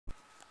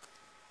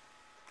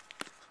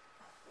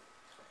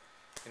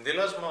In the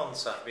last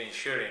months I've been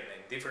sharing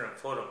in different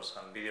forums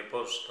and video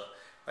posts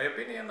my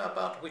opinion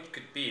about which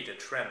could be the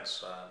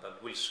trends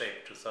that will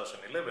shape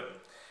 2011,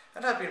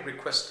 and have been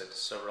requested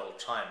several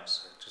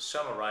times to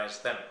summarize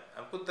them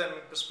and put them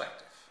in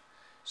perspective.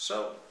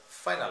 So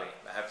finally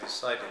I have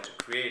decided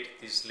to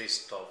create this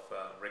list of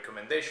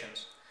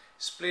recommendations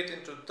split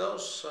into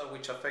those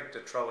which affect the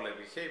traveler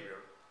behavior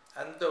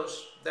and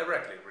those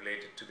directly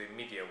related to the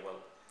media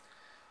world.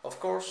 Of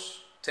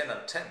course, 10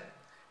 and 10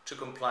 to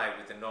comply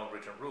with the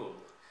non-written rule,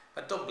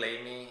 but don't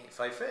blame me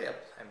if I fail,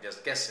 I'm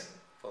just guessing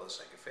for the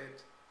sake of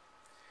it.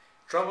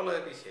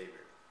 Traveler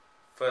behavior.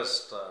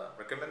 First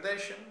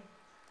recommendation,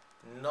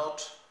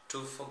 not to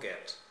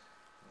forget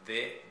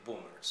the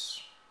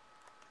boomers.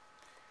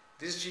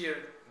 This year,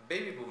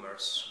 baby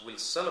boomers will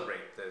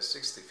celebrate their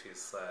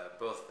 65th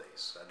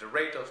birthdays at the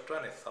rate of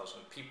 20,000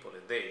 people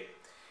a day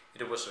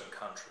in the Western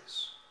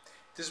countries.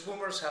 These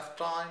boomers have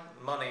time,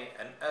 money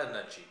and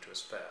energy to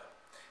spare.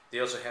 They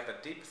also have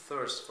a deep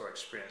thirst for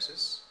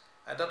experiences,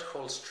 and that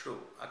holds true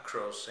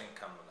across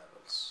income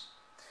levels.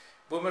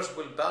 Boomers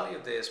will value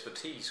the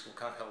expertise who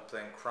can help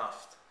them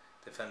craft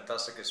the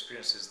fantastic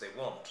experiences they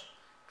want,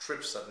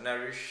 trips that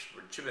nourish,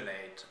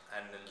 rejuvenate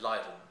and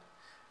enlighten,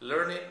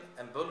 learning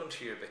and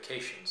volunteer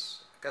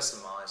vacations,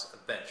 customized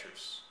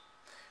adventures.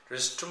 There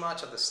is too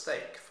much at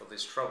stake for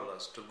these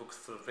travelers to book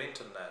through the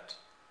internet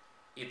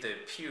if the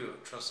pure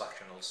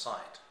transactional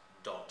side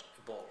don't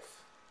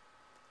evolve.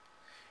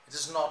 It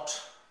is not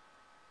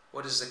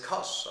what is the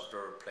cost of the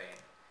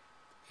airplane,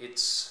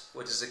 it's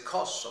what is the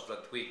cost of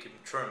that week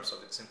in terms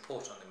of its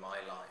importance in my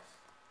life.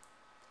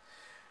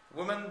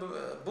 Women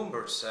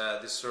boomers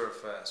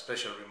deserve a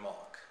special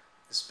remark.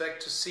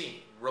 Expect to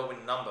see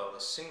growing number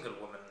of single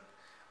women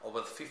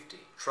over 50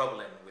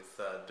 traveling with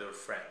their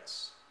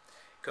friends.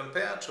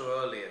 Compared to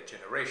earlier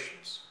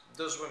generations,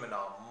 those women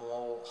are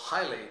more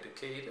highly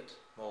educated,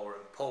 more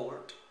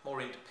empowered,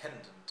 more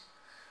independent,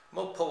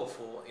 more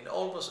powerful in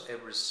almost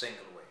every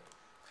single way.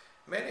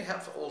 Many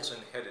have also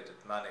inherited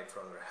money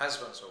from their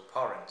husbands or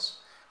parents,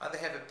 and they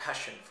have a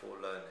passion for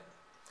learning.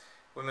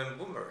 Women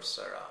boomers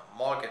are a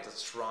market that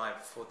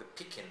strive for the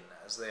picking,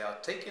 as they are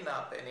taking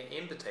up any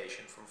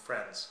invitation from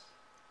friends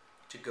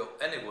to go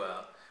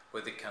anywhere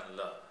where they can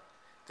learn.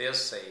 They are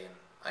saying,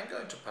 I'm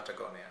going to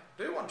Patagonia,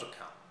 do you want to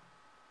come?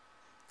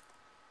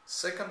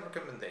 Second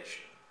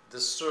recommendation,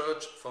 the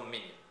search for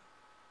meaning.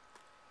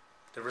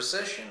 The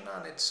recession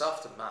and its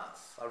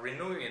aftermath are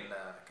renewing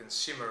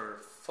consumer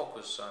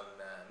focus on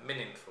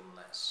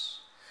meaningfulness,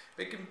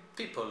 making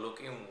people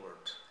look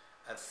inward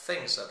at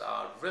things that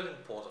are really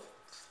important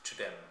to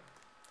them.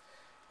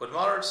 What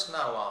matters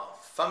now are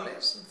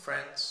families and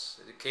friends,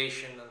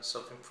 education and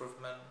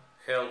self-improvement,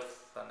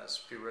 health and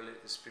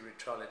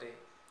spirituality,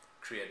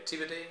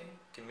 creativity,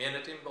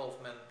 community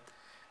involvement,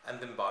 and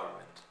the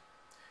environment.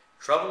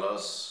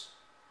 Travelers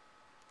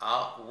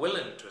are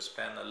willing to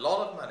spend a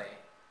lot of money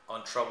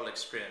on travel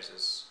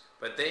experiences,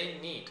 but they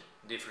need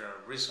different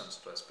reasons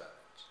to spend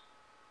it.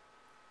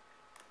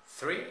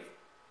 3.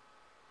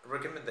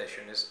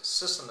 Recommendation is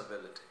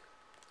sustainability.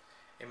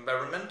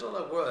 Environmental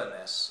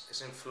awareness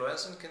is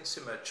influencing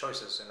consumer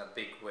choices in a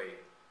big way.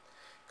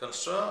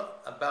 Concern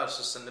about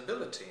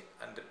sustainability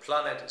and the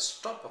planet is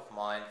top of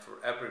mind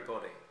for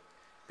everybody.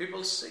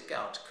 People seek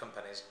out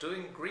companies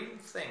doing green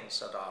things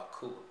that are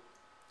cool.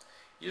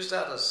 Use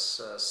that as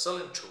a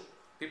selling tool.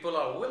 People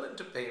are willing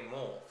to pay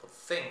more for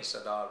things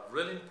that are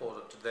really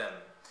important to them,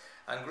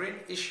 and green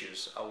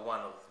issues are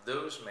one of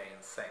those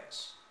main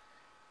things.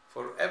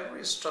 For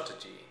every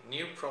strategy,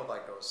 new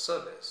product or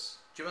service,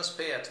 you must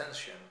pay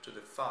attention to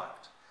the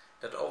fact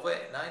that over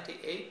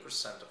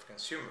 98% of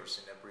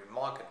consumers in every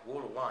market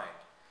worldwide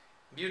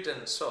view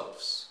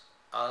themselves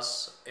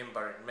as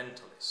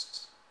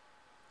environmentalists.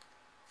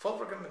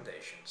 4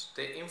 recommendations,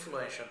 the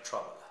influential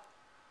traveler.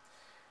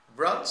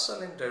 Brands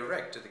selling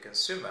direct to the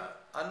consumer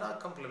are now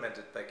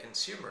complemented by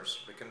consumers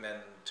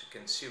recommending to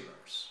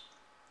consumers.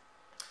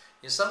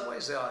 In some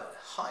ways they are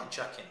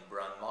hijacking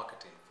brand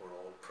marketing for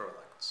all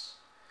products.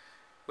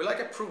 We like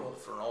approval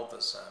from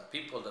others and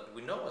people that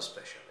we know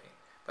especially,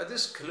 but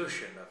this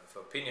collusion of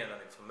opinion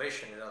and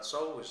information is not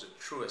always the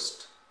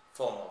truest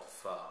form of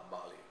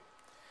value.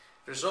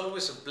 There is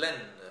always a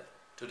blend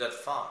to that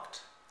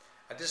fact,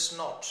 and it's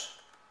not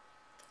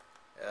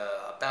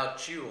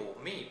about you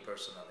or me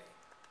personally.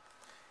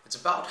 It's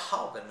about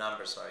how the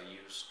numbers are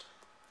used.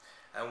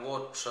 And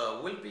what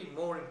will be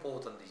more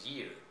important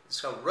here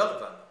is how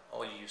relevant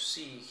all you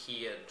see,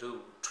 hear, do,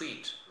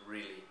 tweet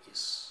really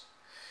is.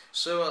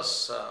 So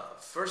as a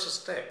first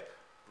step,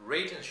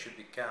 ratings should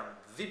become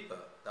deeper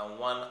than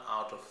 1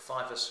 out of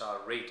 5-star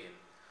rating.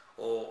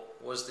 Or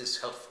was this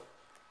helpful?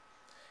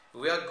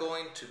 We are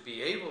going to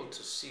be able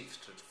to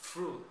sift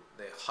through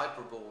the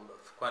hyperbole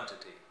of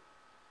quantity.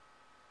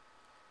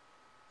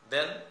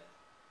 Then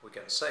we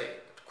can say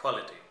that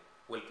quality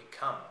will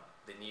become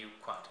the new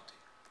quantity.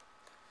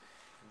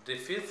 The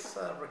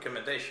 5th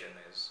recommendation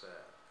is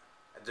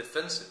a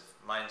defensive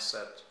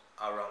mindset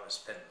around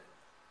spending.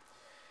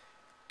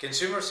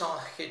 Consumers are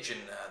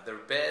hedging their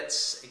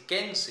bets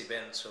against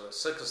events or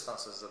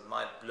circumstances that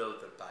might blow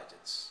their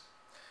budgets.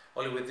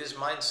 Only with this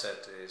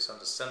mindset it is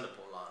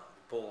understandable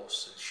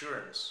divorce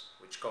insurance,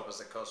 which covers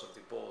the cost of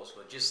divorce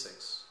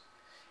logistics,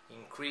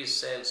 increased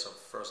sales of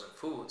frozen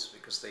foods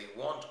because they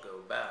won't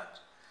go bad,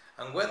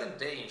 and wedding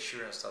day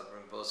insurance that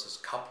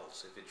reimburses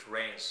couples if it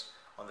rains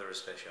on their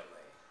special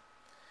day.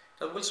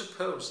 That will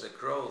suppose the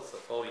growth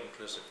of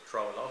all-inclusive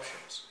travel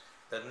options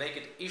that make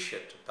it easier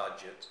to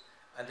budget,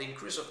 and the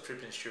increase of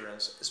trip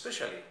insurance,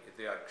 especially if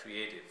they are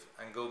creative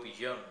and go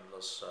beyond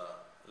lost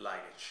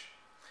luggage.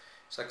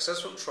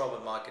 Successful travel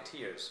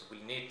marketeers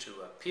will need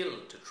to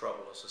appeal to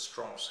travelers a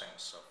strong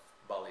sense of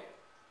value.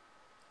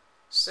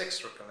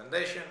 Sixth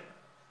recommendation: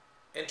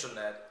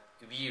 Internet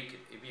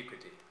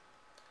ubiquity.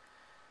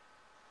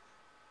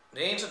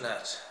 The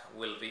Internet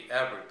will be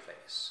every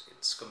place.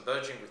 It's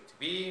converging with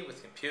TV,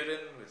 with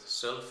computing, with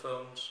cell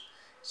phones.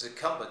 It's a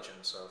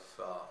convergence of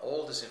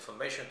all this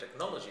information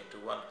technology into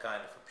one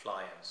kind of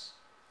appliance.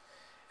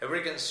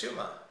 Every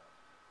consumer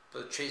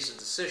purchasing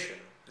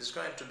decision is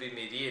going to be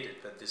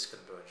mediated by this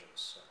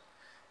convergence.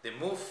 The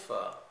move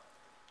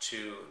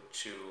to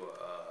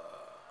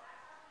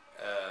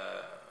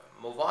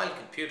mobile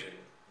computing,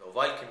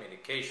 mobile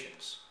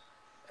communications,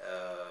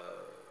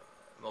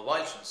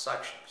 mobile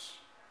transactions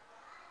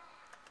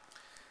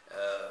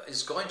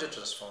is going to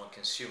transform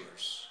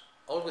consumers.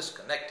 Always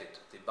connected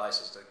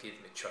devices that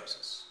give me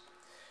choices.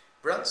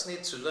 Brands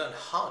need to learn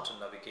how to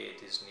navigate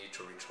this new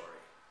territory.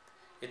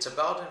 It's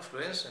about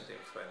influencing the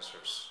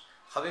influencers,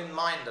 having in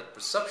mind that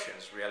perception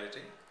is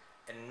reality,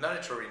 and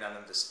monitoring and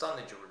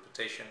understanding your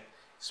reputation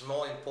is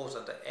more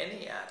important than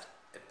any ad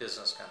a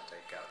business can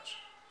take out.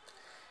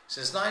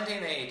 Since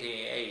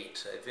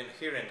 1988, I've been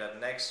hearing that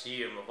next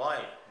year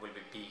mobile will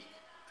be big,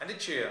 and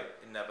each year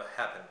it never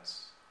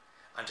happens.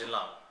 Until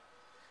now,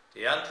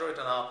 the Android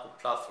and Apple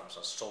platforms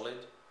are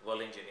solid,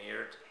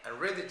 well-engineered,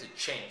 and ready to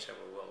change our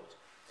world.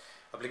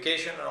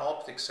 Application and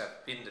optics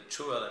have been the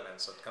two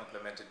elements that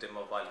complemented the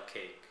mobile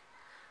cake.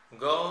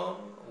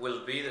 Gone will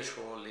be the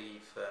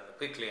shore-leave and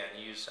quickly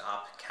unused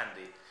app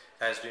candy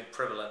that has been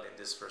prevalent in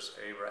this first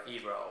era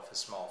of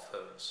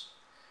smartphones.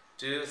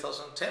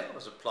 2010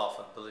 was a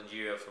platform building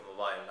year for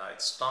mobile. Now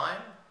it's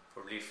time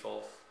for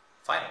leaf-off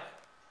finally.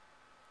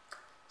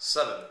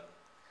 7.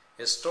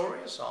 Your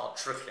stories are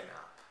trickling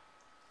up.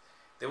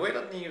 The way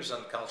that news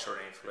and cultural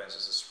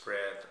influences are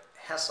spread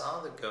has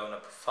undergone a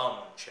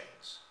profound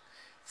change.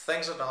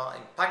 Things that are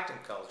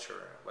impacting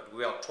culture, what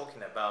we are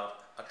talking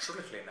about, are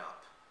trickling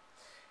up.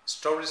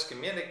 Stories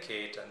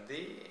communicate and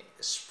they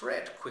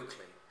spread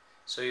quickly.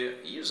 So you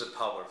use the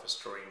power of a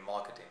story in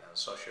marketing and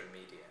social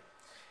media.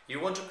 You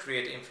want to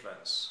create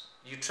influence.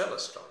 You tell a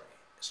story.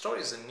 A story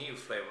is a new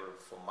flavor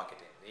for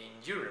marketing, the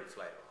enduring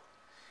flavor.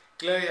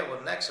 Clearly, our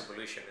next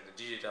evolution in the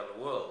digital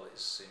world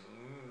is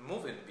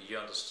moving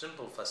beyond the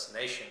simple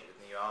fascination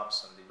with new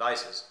apps and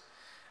devices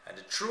and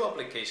the true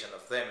application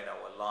of them in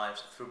our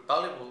lives through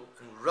valuable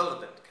and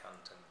relevant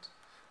content.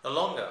 No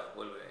longer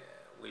will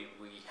we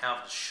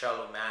have the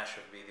shallow mash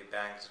of video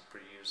banks that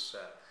produce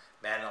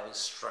banal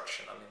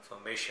instructional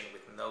information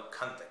with no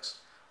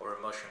context or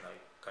emotional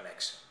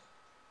connection.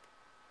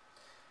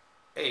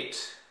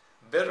 8.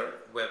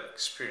 Better web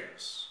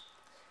experience.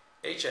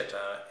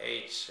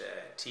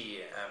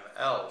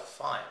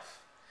 HTML5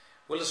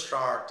 will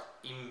start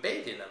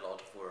embedding a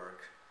lot of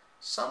work,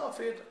 some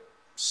of it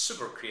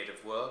super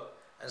creative work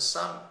and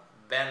some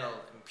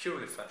banal and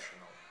purely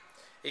functional.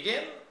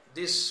 Again,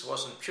 this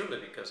wasn't purely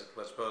because it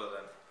was better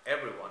than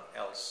everyone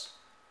else.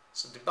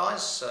 It's a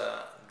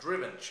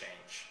device-driven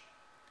change.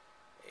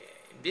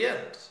 In the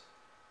end,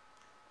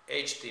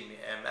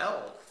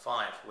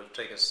 HTML5 will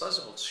take a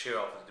sizable share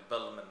of the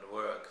development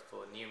work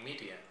for new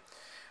media.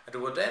 And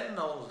what then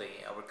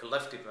only our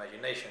collective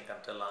imagination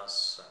can tell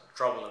us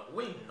traveler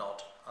will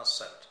not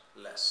accept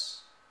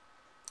less.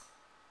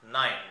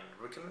 9.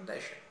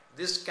 Recommendation.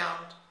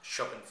 Discount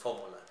shopping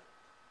formula.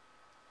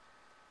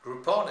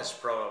 Groupon is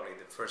probably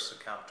the first to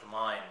come to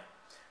mind,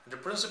 and the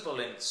principle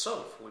in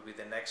itself will be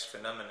the next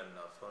phenomenon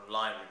of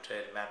online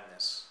retail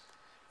madness.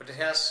 What it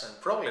has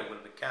and probably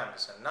will become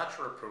is a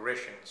natural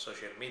progression in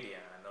social media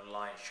and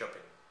online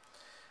shopping.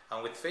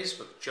 And with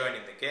Facebook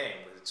joining the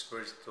game with its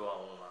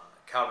virtual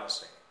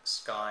currency,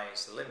 sky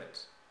is the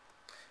limit.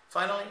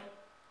 Finally,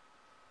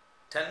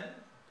 10,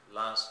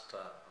 last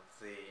of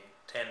the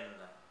 10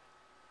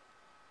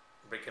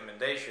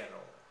 recommendation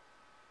or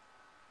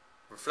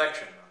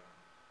reflection on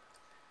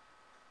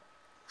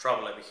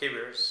traveler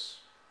behaviors.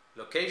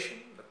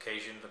 Location,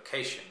 location,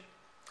 location.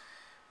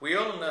 We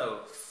all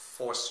know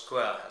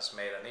Foursquare has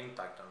made an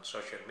impact on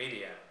social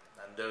media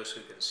and those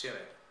who consume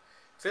it.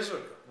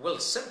 Facebook will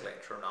simply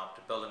turn up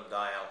the volume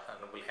dial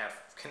and will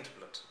have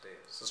quintupled the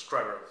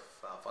subscriber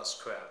of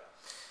Foursquare.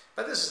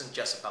 But this isn't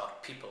just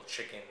about people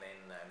checking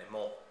in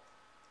anymore.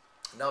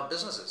 Now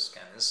businesses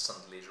can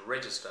instantly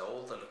register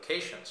all the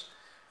locations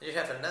and you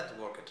have a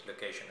networked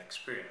location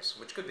experience,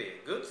 which could be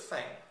a good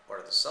thing or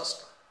a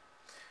disaster.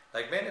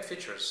 Like many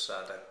features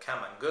that come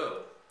and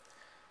go,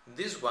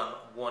 this one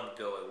won't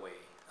go away.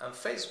 and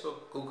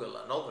Facebook, Google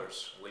and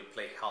others will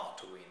play hard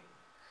to win.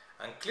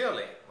 And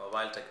clearly,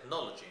 mobile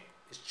technology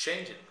is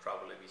changing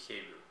traveler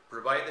behavior,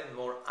 providing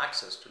more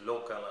access to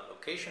local and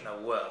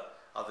location-aware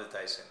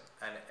advertising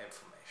and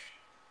information.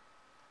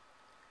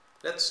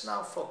 Let's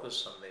now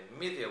focus on the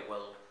media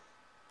world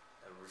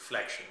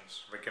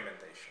reflections,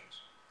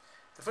 recommendations.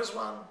 The first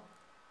one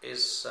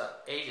is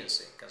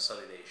agency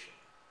consolidation.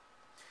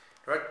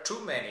 There are too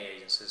many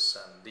agencies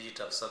and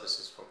digital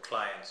services for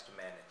clients to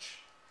manage.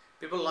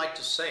 People like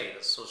to say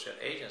that social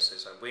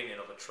agencies are winning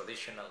over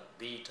traditional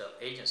digital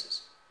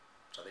agencies.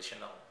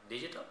 Traditional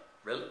digital?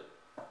 Really?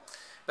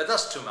 But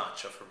that's too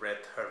much of a red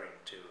herring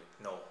to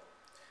ignore.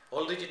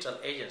 All digital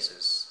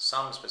agencies,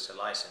 some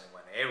specializing in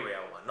one area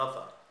or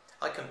another,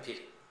 are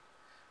competing.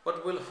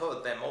 What will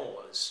hurt them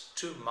all is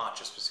too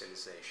much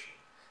specialization.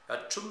 There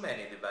are too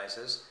many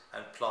devices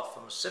and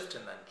platforms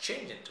shifting and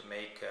changing to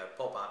make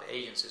pop-up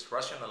agencies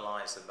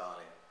rationalize the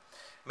value.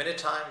 Many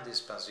times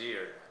this past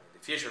year and in the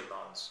future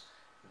months,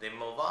 the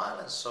mobile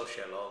and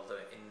social, although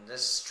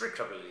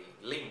inextricably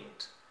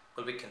linked,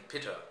 will be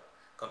competing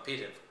for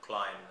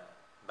client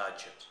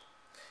budget.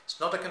 It's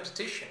not a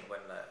competition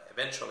when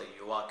eventually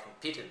you are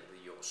competing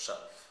with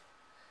yourself.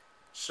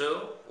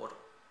 So what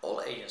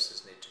all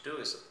agencies need to do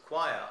is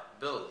acquire,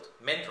 build,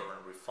 mentor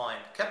and refine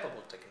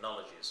capable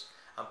technologies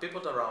and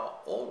people that are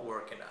all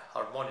working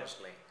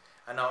harmoniously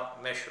and are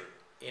measured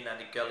in an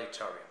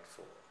egalitarian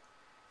form.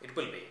 It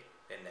will be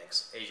the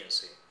next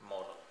agency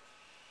model.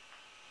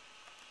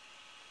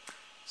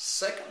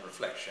 Second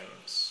reflection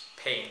is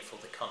paying for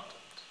the content.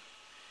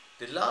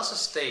 The last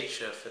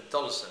stage of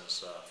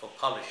adolescence for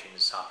publishing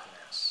is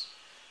happiness.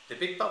 The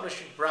big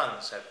publishing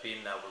brands have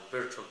been our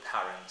virtual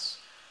parents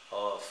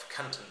of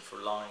content for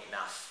long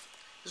enough.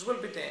 This will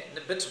be the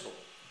inevitable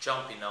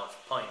jumping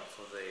off point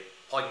for the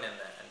poignant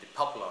and the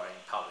popular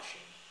in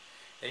publishing.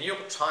 The New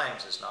York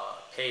Times is now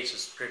a paid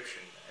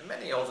subscription and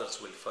many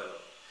others will follow.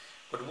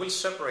 What will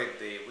separate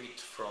the wheat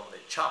from the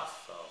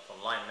chaff of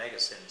online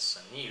magazines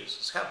and news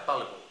is how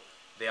valuable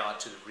they are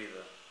to the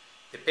reader.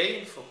 The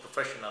paying for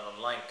professional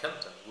online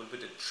content will be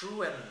the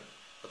true end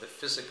of the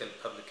physical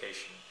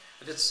publication,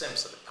 and it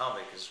seems that the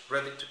public is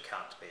ready to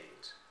cut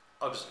bait.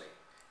 Obviously,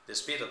 the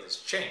speed of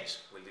this change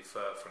will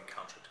differ from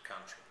country to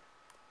country.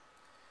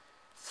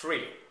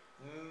 3.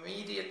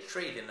 Media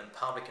trading and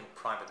public and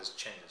private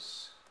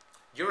exchanges.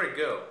 A year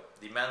ago,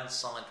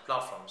 demand-side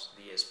platforms,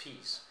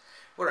 DSPs,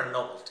 were a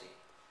novelty.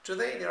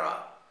 Today, they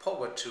are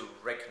power to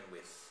reckon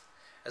with.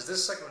 As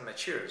this segment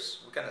matures,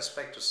 we can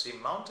expect to see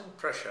mounting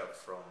pressure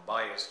from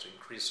buyers to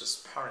increase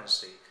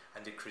transparency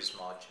and decrease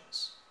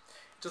margins.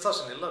 In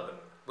 2011,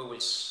 we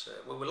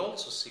will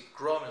also see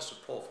growing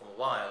support for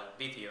mobile,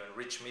 video and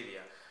rich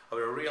media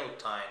over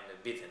real-time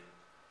bidding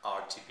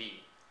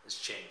 (RTB)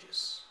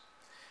 exchanges.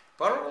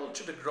 Parallel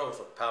to the growth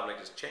of public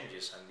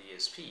exchanges and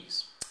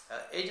DSPs,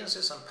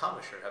 agencies and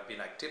publishers have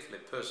been actively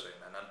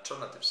pursuing an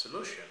alternative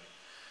solution,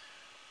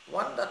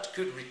 one that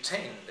could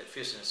retain the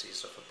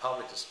efficiencies of a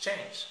public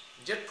exchange,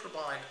 yet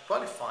provide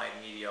qualified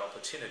media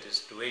opportunities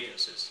to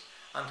agencies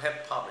and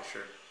help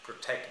publishers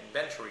protect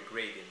inventory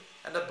grading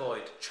and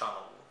avoid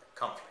channel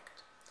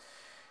conflict.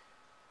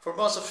 For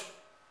most of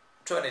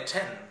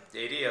 2010,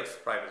 the idea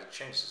of private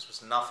exchanges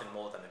was nothing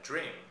more than a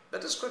dream,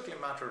 but is quickly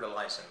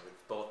materializing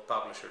with both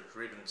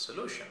publisher-driven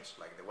solutions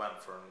like the one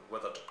from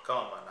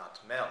weather.com and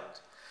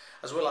AdMeld,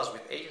 as well as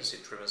with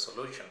agency-driven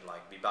solutions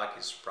like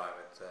Bibaki's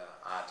private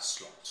ad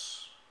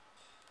slots.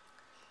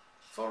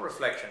 For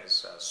reflection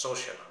is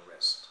social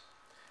unrest.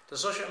 The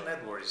social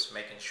network is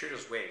making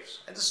serious waves,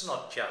 and it's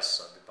not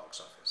just at the box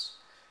office.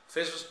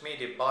 Facebook's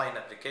media buying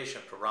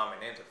application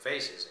programming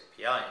interfaces,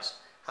 APIs,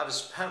 have a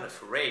spawned an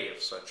array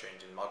of search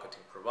engine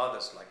marketing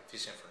providers like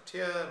Efficient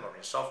Frontier,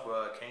 Morning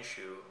Software,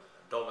 Kensho,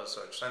 and Dover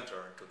Search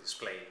Center to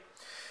display.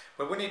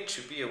 What we need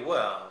to be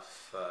aware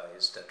of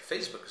is that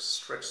Facebook's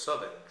strict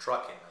surveying,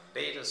 tracking, and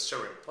data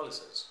sharing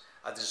policies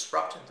are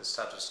disrupting the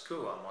status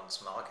quo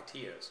amongst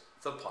marketeers,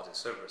 third-party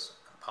servers,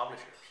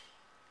 publishers.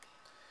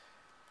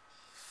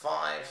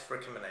 Fifth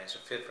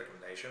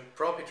recommendation,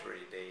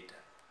 proprietary data.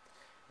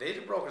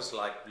 Data brokers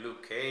like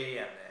BlueK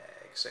and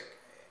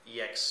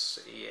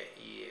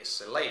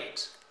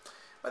EXLate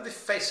might be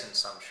facing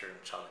some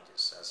sharing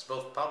challenges as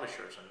both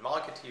publishers and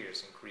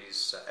marketeers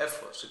increase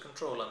efforts to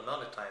control and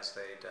monetize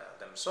data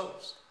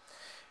themselves.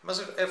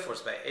 Massive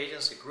efforts by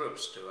agency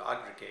groups to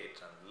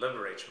aggregate and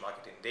leverage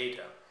marketing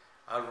data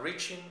are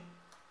reaching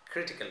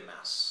critical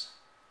mass.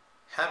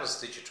 Havas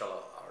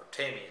Digital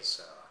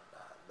Artemis,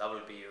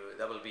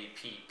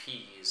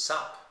 WBPP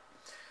SAP,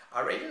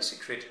 our agency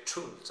created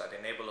tools that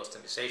enable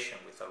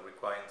optimization without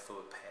requiring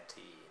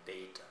third-party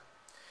data.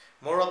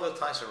 More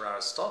advertisers are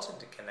starting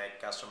to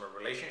connect customer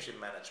relationship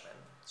management,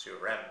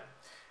 CRM,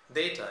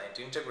 data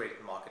into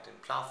integrated marketing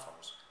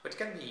platforms, which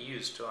can be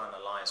used to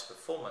analyze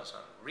performance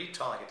and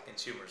retarget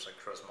consumers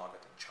across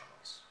marketing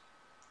channels.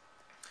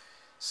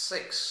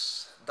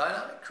 6.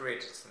 Dynamic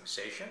creative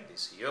optimization,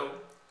 DCO,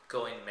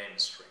 going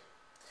mainstream.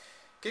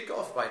 Kicked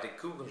off by the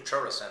Google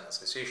Terracent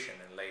acquisition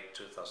in late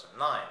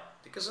 2009,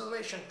 the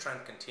consolidation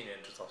trend continued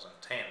in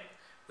 2010,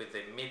 with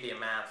the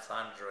MediaMath,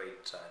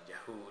 Android and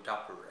Yahoo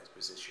Dapper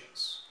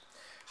acquisitions.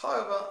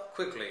 However,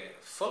 quickly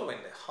following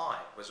the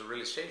hype was a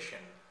realization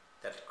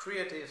that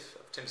creative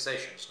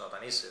optimization is not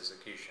an easy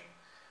execution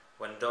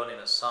when done in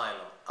a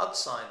silo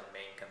outside the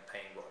main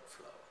campaign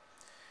workflow.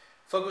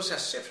 Focus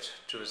has shifted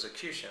to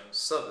execution,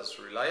 service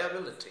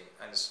reliability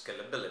and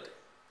scalability.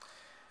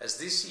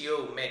 As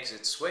DCO makes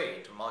its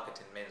way to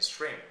marketing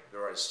mainstream,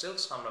 there are still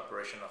some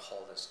operational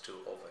hurdles to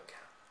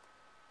overcome.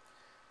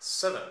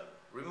 7.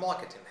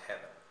 Remarketing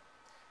heaven.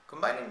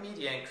 Combining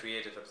media and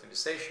creative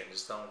optimization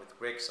is done with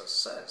great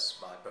success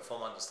by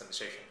performance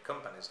optimization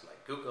companies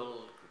like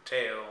Google,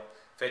 Criteo,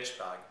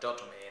 Fetchback,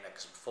 Domain,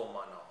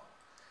 Xperforma,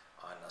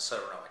 and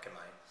Serena,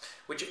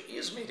 which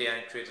use media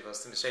and creative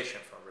optimization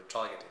for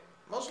retargeting,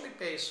 mostly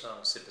based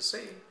on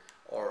CPC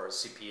or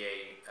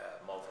CPA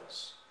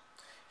models.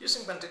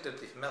 Using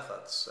quantitative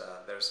methods,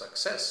 their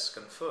success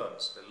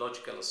confirms the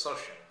logical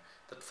assertion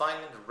that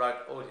finding the right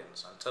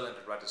audience and telling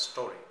the right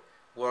story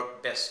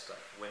work best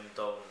when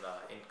done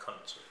in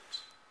concert.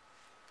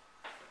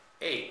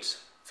 8.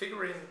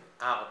 Figuring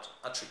out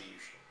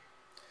attribution.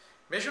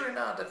 Measuring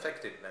ad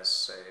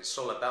effectiveness is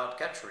all about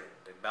capturing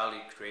the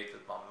value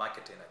created by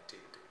marketing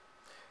activity.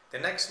 The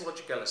next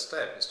logical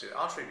step is to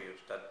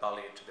attribute that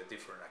value to the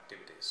different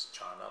activities,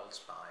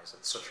 channels, buys,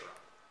 etc.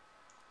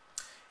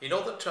 in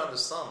order to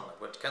understand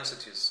what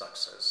constitutes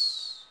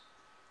success.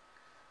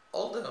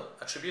 Although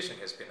attribution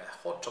has been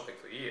a hot topic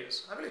for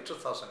years, I believe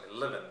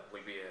 2011 will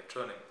be a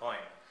turning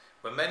point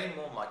where many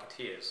more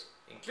marketeers,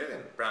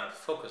 including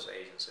brand-focused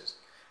agencies,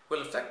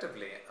 will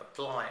effectively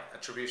apply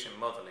attribution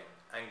modeling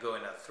and go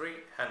in a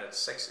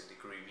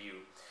 360-degree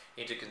view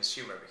into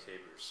consumer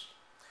behaviors.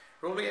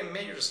 Probably a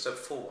major step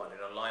forward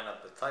in online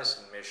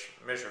advertising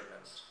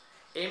measurement,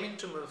 aiming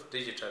to move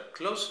digital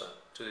closer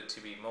to the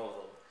TV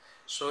model,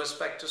 so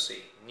expect to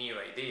see new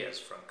ideas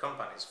from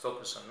companies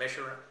focused on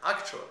measuring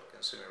actual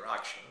consumer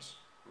actions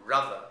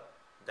rather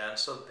than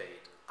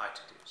surveyed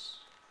attitudes.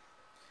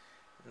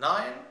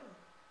 9.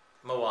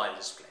 Mobile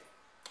display.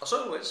 As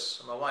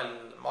always, mobile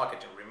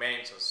marketing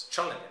remains as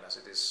challenging as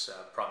it is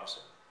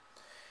promising.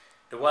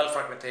 The wild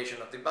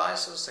fragmentation of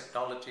devices,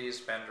 technologies,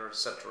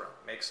 vendors, etc.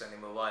 makes any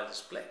mobile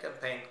display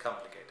campaign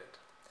complicated.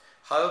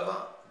 However,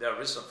 there are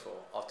reasons for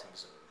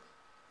optimism.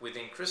 With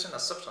the increasing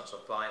acceptance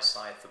of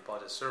buy-side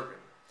third-party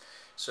serving,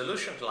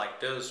 solutions like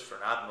those from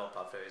AdMob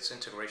after its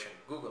integration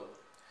with Google,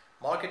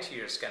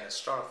 marketeers can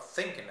start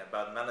thinking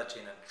about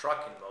managing and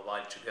tracking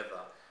mobile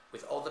together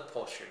with other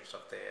portions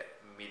of their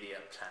media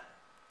plan.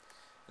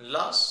 And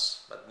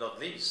last but not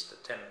least, the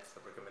 10th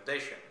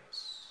recommendation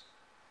is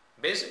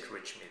basic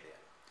rich media.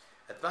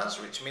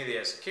 Advanced rich media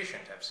execution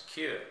have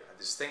secured a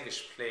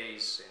distinguished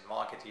place in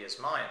marketeers'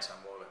 minds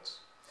and wallets.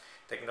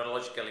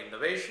 Technological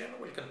innovation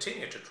will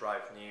continue to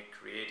drive new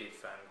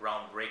creative and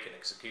groundbreaking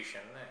execution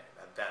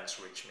in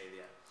advanced rich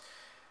media.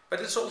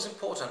 But it's also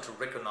important to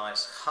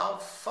recognize how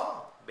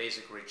far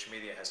basic rich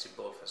media has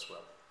evolved as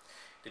well.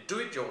 The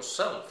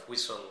do-it-yourself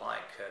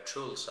whistle-like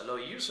tools allow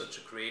users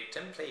to create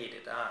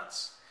templated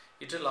ads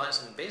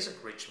utilizing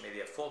basic rich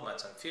media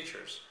formats and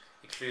features,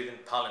 including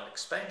palette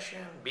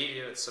expansion,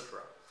 video,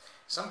 etc.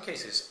 In some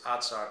cases,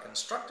 ads are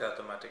constructed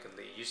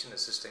automatically using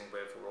existing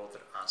web or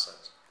other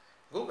assets.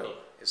 Google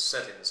is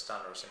setting the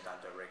standards in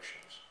that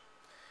direction.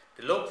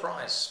 The low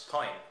price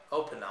point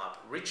opened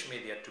up rich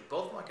media to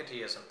both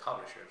marketeers and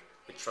publishers,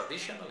 which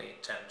traditionally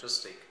tend to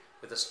stick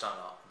with the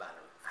standard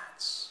banner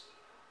ads.